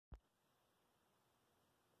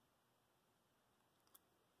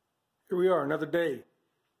Here we are, another day.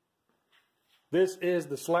 This is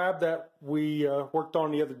the slab that we worked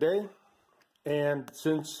on the other day, and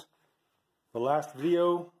since the last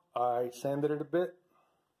video I sanded it a bit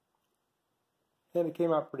and it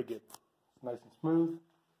came out pretty good. It's nice and smooth.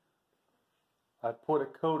 I put a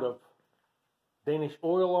coat of Danish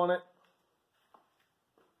oil on it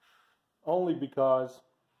only because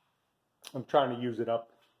I'm trying to use it up.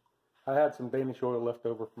 I had some Danish oil left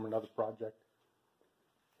over from another project,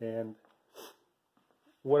 and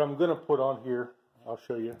what I'm going to put on here, I'll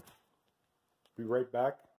show you. Be right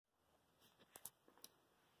back.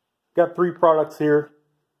 Got 3 products here.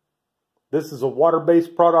 This is a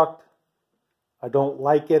water-based product. I don't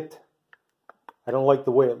like it. I don't like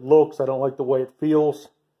the way it looks. I don't like the way it feels.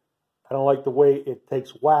 I don't like the way it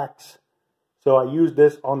takes wax. So I use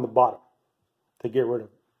this on the bottom to get rid of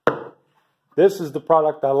it. This is the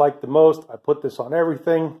product I like the most. I put this on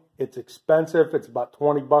everything. It's expensive. It's about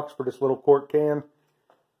 20 bucks for this little quart can.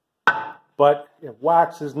 But it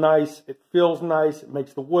waxes nice. It feels nice. It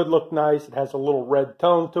makes the wood look nice. It has a little red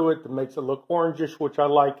tone to it that makes it look orangish, which I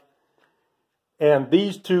like. And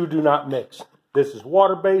these two do not mix. This is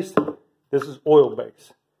water-based. This is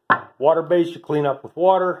oil-based. Water-based, you clean up with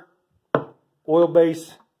water.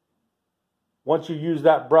 Oil-based, once you use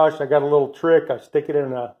that brush, I got a little trick. I stick it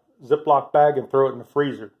in a Ziploc bag and throw it in the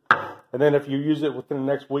freezer. And then if you use it within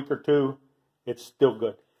the next week or two, it's still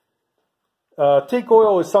good. Teak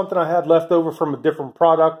oil is something I had left over from a different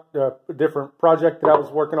project that I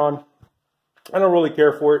was working on. I don't really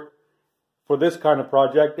care for it for this kind of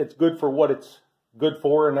project. It's good for what it's good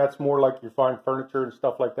for, and that's more like your fine furniture and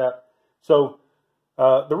stuff like that. So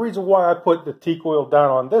the reason why I put the teak oil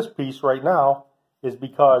down on this piece right now is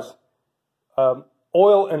because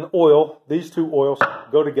oil and oil, these two oils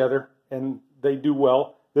go together and they do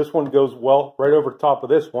well. This one goes well right over top of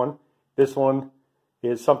this one. This one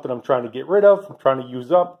is something I'm trying to get rid of, I'm trying to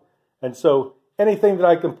use up. And so anything that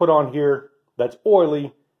I can put on here that's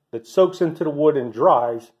oily, that soaks into the wood and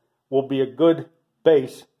dries, will be a good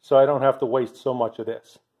base so I don't have to waste so much of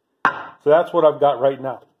this. So that's what I've got right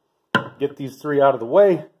now. Get these 3 out of the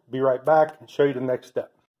way, be right back and show you the next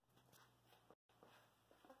step.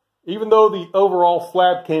 Even though the overall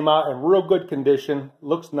slab came out in real good condition,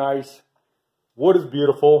 looks nice, wood is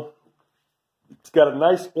beautiful, it's got a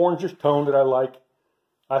nice orangish tone that I like,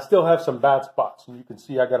 I still have some bad spots. And you can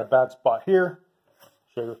see I got a bad spot here.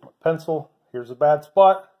 Show you with my pencil. Here's a bad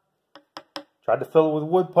spot. Tried to fill it with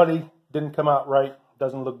wood putty. Didn't come out right.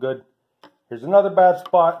 Doesn't look good. Here's another bad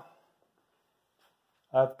spot.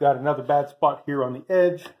 I've got another bad spot here on the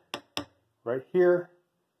edge. Right here.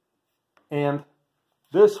 And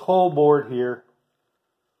this whole board here,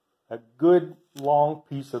 a good long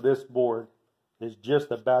piece of this board is just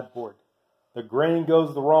a bad board. The grain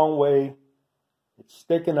goes the wrong way. It's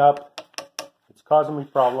sticking up, it's causing me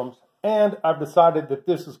problems, and I've decided that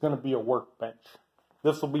this is going to be a workbench.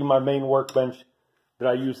 This will be my main workbench that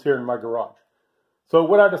I use here in my garage. So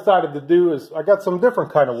what I decided to do is, I got some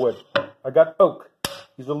different kind of wood. I got oak.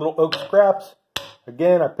 These are little oak scraps.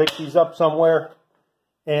 Again, I picked these up somewhere,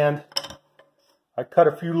 and I cut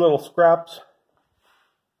a few little scraps,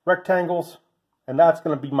 rectangles, and that's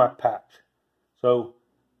going to be my patch. So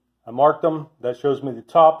I marked them. That shows me the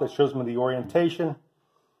top. That shows me the orientation.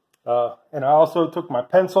 And I also took my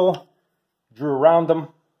pencil, drew around them.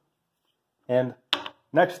 And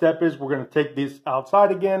next step is we're going to take these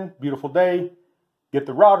outside again. Beautiful day. Get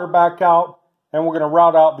the router back out. And we're going to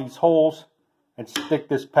route out these holes and stick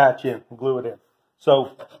this patch in and glue it in.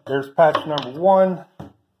 So there's patch number 1.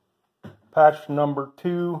 Patch number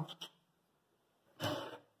 2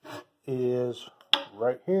 is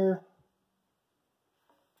right here.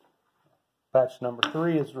 Patch number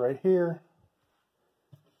 3 is right here.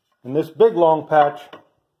 And this big long patch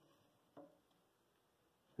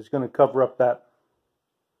is going to cover up that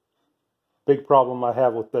big problem I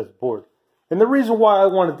have with this board. And the reason why I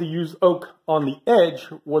wanted to use oak on the edge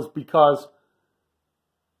was because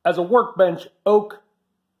as a workbench, oak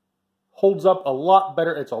holds up a lot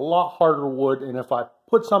better. It's a lot harder wood. And if I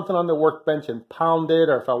put something on the workbench and pound it,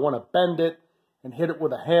 or if I want to bend it and hit it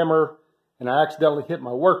with a hammer and I accidentally hit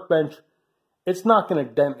my workbench, it's not going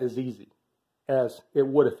to dent as easy as it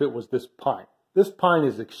would if it was this pine. This pine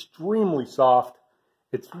is extremely soft.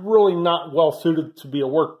 It's really not well suited to be a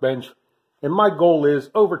workbench. And my goal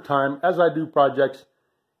is, over time, as I do projects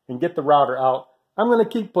and get the router out, I'm going to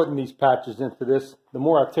keep putting these patches into this. The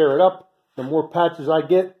more I tear it up, the more patches I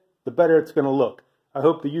get, the better it's going to look. I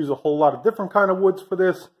hope to use a whole lot of different kind of woods for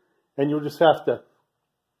this. And you'll just have to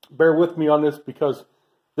bear with me on this because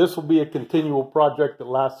this will be a continual project that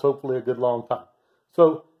lasts hopefully a good long time.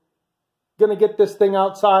 So gonna get this thing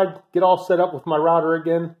outside, get all set up with my router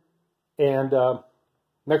again, and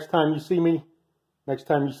next time you see me, next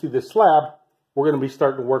time you see this slab, we're gonna be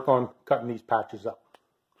starting to work on cutting these patches up.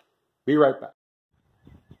 Be right back.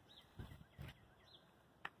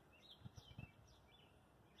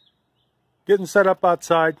 Getting set up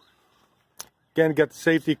outside. Again, got the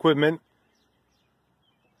safety equipment.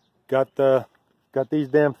 Got these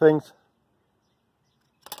damn things.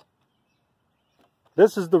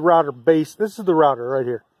 This is the router base. This is the router right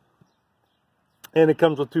here. And it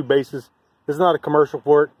comes with 2 bases. This is not a commercial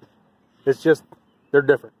for it. It's just, they're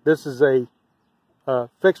different. This is a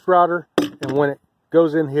fixed router, and when it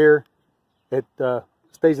goes in here, it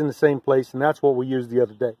stays in the same place, and that's what we used the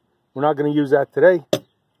other day. We're not going to use that today.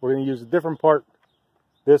 We're going to use a different part.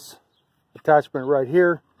 This attachment right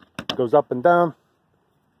here goes up and down.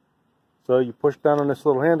 So you push down on this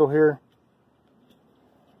little handle here.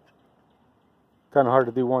 Kind of hard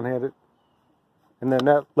to do one-handed. And then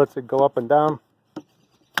that lets it go up and down.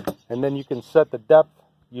 And then you can set the depth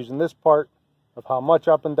using this part of how much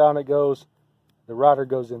up and down it goes. The router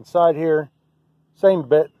goes inside here. Same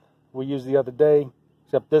bit we used the other day,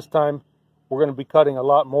 except this time we're going to be cutting a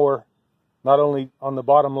lot more, not only on the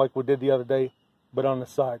bottom like we did the other day, but on the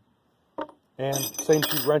side. And same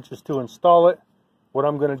 2 wrenches to install it. What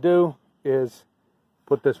I'm going to do is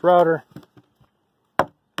put this router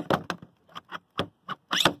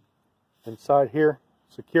inside here,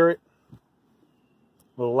 secure it.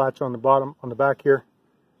 Little latch on the bottom, on the back here.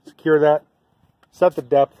 Secure that, set the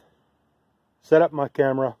depth, set up my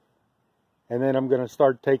camera, and then I'm going to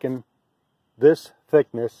start taking this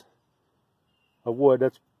thickness of wood,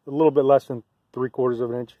 that's a little bit less than 3/4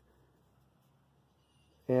 of an inch,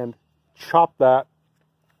 and chop that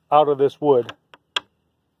out of this wood.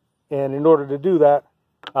 And in order to do that,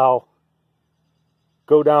 I'll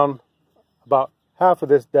go down about half of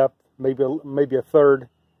this depth, maybe a third,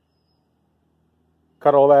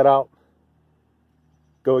 cut all that out,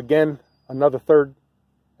 go again another third,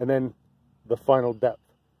 and then the final depth.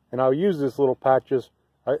 And I'll use this little patches.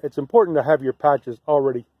 It's important to have your patches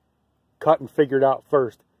already cut and figured out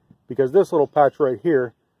first, because this little patch right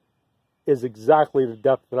here is exactly the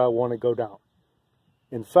depth that I want to go down.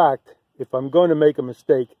 In fact, if I'm going to make a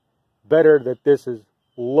mistake, better that this is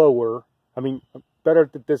lower, better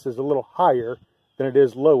that this is a little higher than it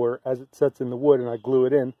is lower as it sets in the wood and I glue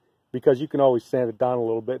it in, because you can always sand it down a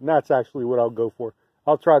little bit, and that's actually what I'll go for.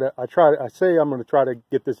 I say I'm going to try to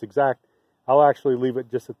get this exact. I'll actually leave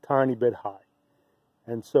it just a tiny bit high.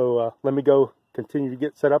 And so let me go continue to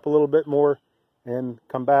get set up a little bit more and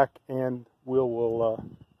come back, and we'll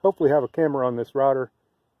hopefully have a camera on this router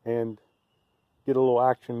and get a little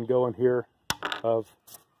action going here of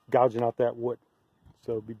gouging out that wood.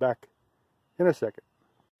 So be back in a second.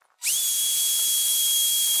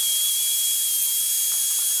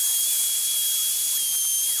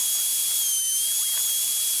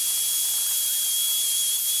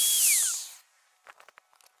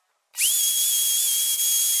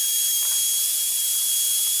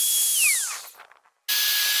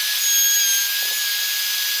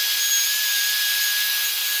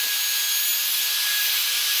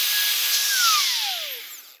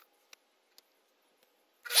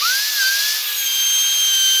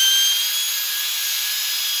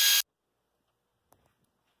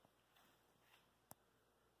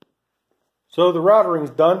 So the routering's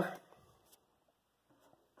done.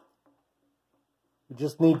 You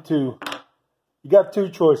just need to, you got 2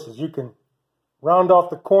 choices. You can round off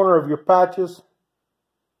the corner of your patches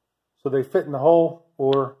so they fit in the hole,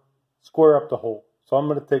 or square up the hole. So I'm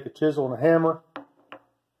going to take a chisel and a hammer,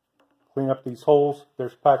 clean up these holes.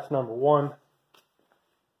 There's patch number 1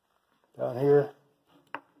 down here.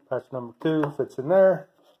 Patch number 2 fits in there.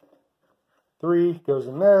 3 goes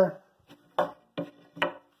in there.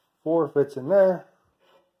 4 fits in there.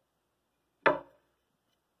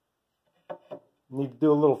 Need to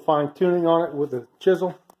do a little fine tuning on it with a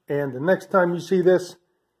chisel. And the next time you see this,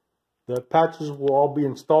 the patches will all be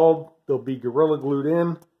installed. They'll be Gorilla Glued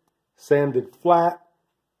in, sanded flat.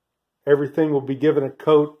 Everything will be given a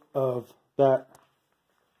coat of that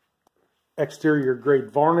exterior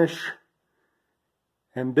grade varnish.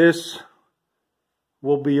 And this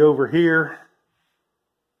will be over here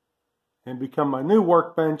and become my new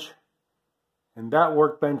workbench, and that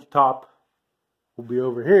workbench top will be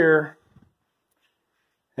over here,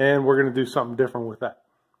 and we're going to do something different with that.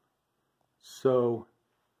 So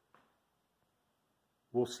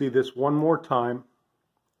we'll see this one more time,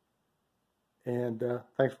 and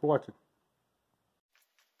thanks for watching.